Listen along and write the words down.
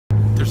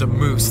there's a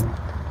moose.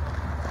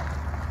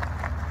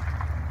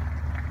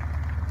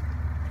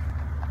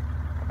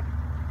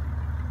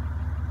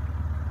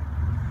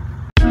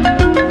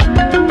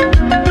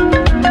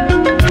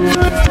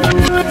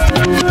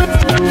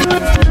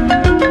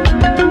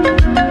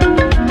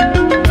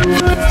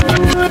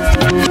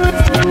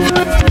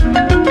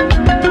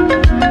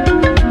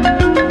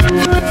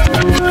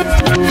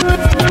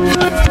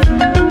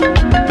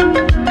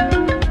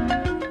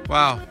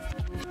 Wow,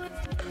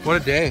 what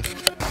a day.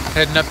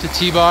 Heading up to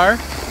T-Bar,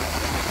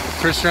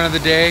 first run of the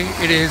day.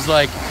 It is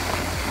like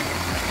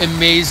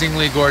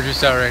amazingly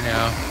gorgeous out right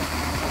now.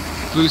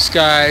 Blue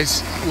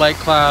skies, light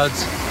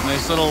clouds.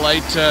 Nice little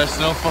light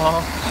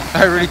snowfall.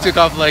 I already took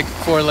off like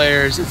 4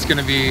 layers. It's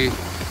gonna be a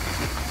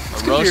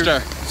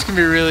roaster. It's gonna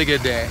be a really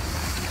good day.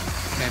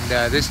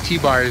 And this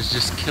T-Bar is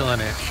just killing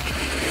it.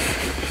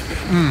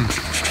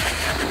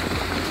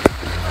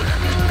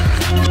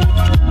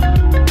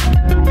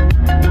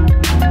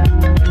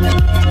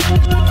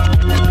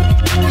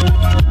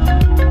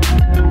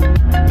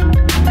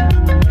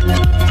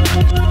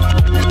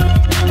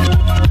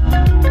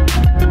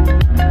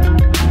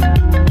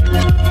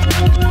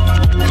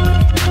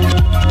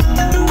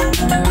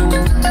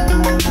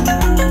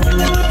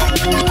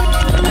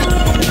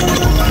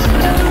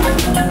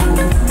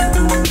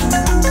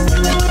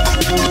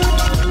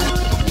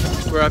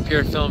 We're up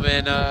here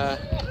filming,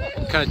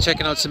 kind of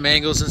checking out some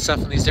angles and stuff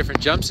on these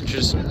different jumps and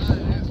just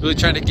really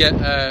trying to get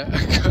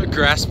a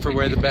grasp for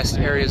where the best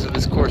areas of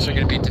this course are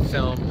going to be to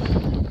film.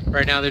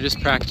 Right now they're just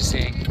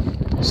practicing,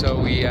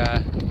 so we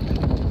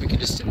can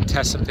just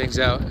test some things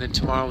out, and then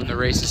tomorrow when the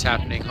race is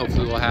happening,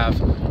 hopefully we'll have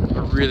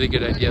a really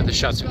good idea of the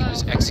shots we can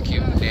just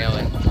execute and nail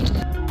it.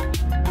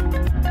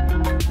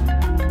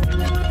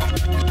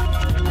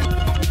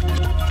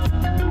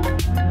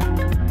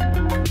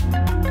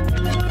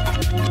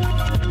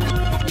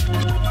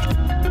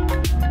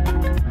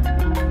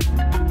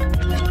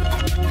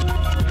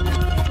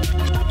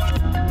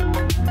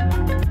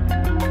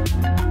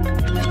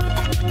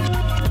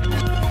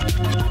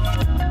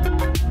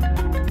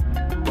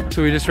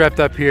 So we just wrapped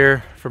up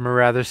here from a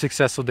rather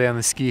successful day on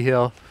the ski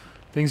hill.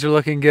 Things are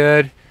looking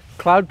good.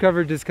 Cloud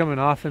coverage is coming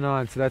off and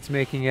on, so that's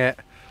making it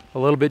a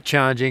little bit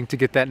challenging to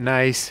get that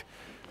nice,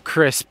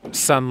 crisp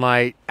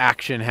sunlight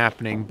action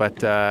happening.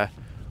 But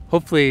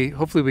hopefully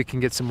we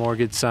can get some more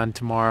good sun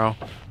tomorrow.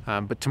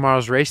 But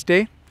tomorrow's race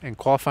day and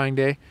qualifying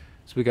day,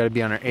 so we got to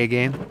be on our A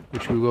game,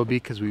 which we will be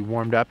because we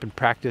warmed up and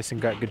practiced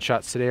and got good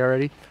shots today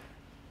already.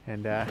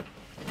 And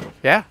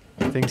yeah,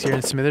 things here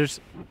in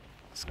Smithers,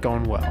 it's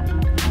going well.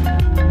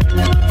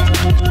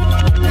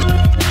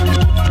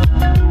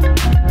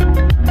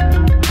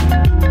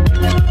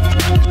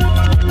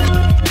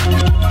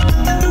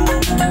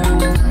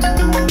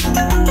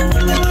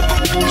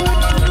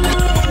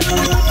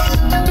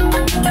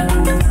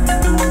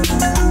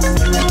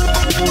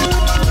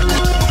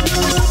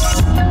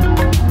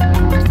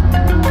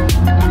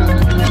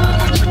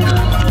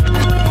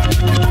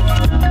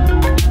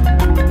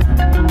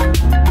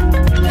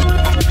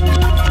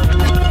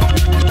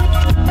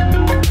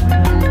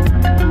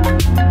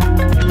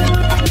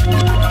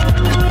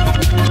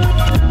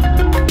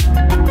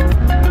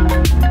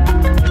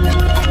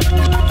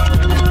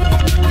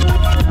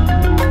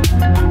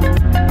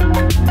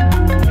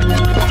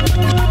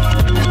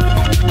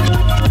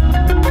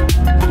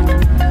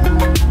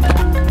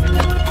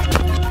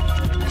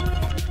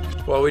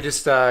 Well, we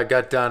just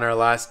got done our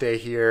last day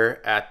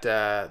here at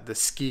the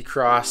ski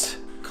cross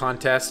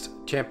contest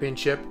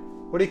championship.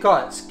 What do you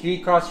call it? Ski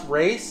cross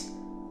race?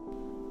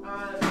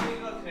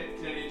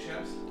 Canadian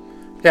champs.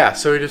 Yeah,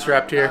 so we just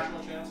wrapped here.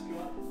 National champs, if you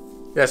want.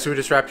 Yeah, so we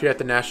just wrapped here at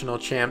the national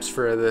champs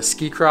for the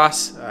ski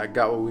cross.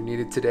 Got what we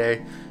needed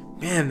today.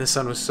 Man, the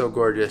sun was so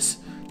gorgeous.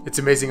 It's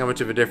amazing how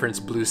much of a difference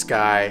blue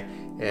sky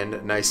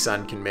and nice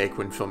sun can make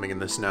when filming in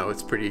the snow.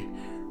 It's pretty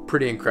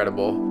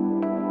incredible.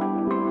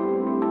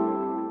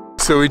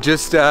 So we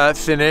just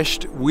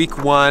finished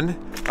week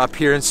 1 up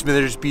here in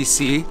Smithers,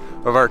 BC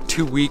of our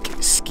 2-week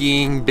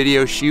skiing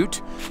video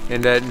shoot.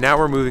 And now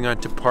we're moving on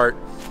to part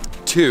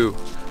 2,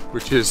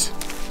 which is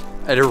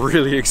at a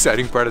really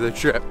exciting part of the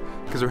trip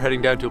because we're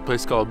heading down to a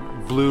place called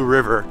Blue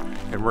River,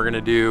 and we're gonna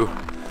do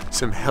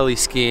some heli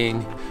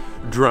skiing,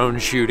 drone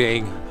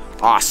shooting,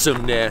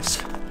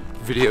 awesomeness,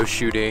 video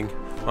shooting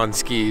on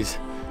skis.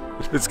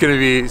 It's gonna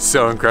be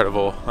so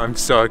incredible. I'm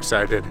so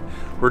excited.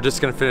 We're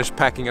just gonna finish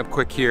packing up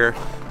quick here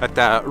at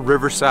that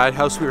riverside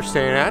house we were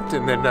staying at,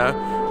 and then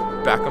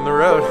back on the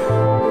road.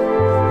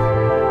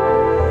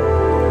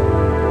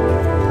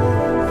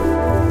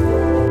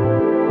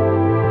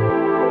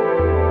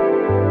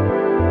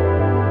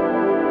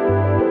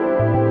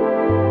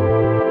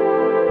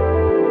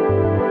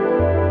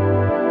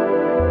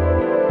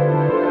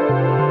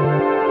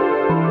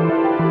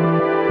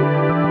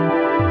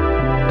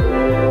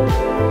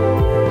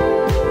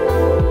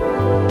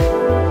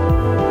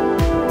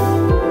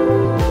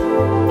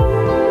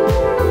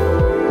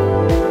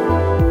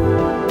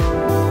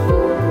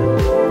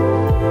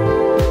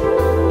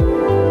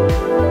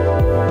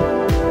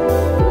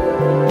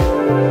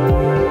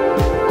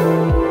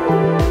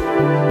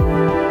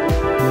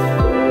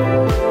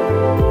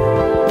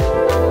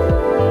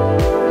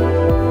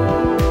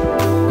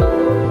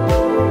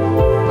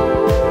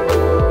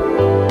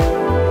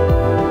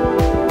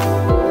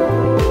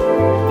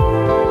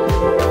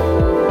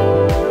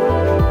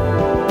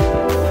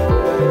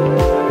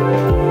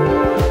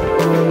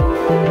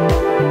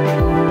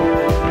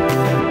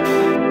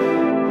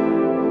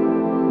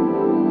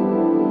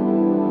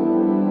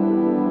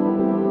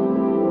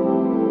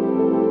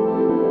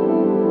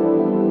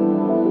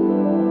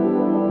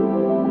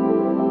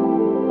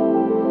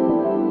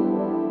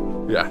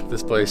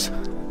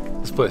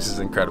 place is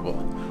incredible.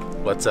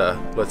 Let's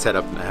head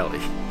up in the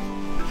heli.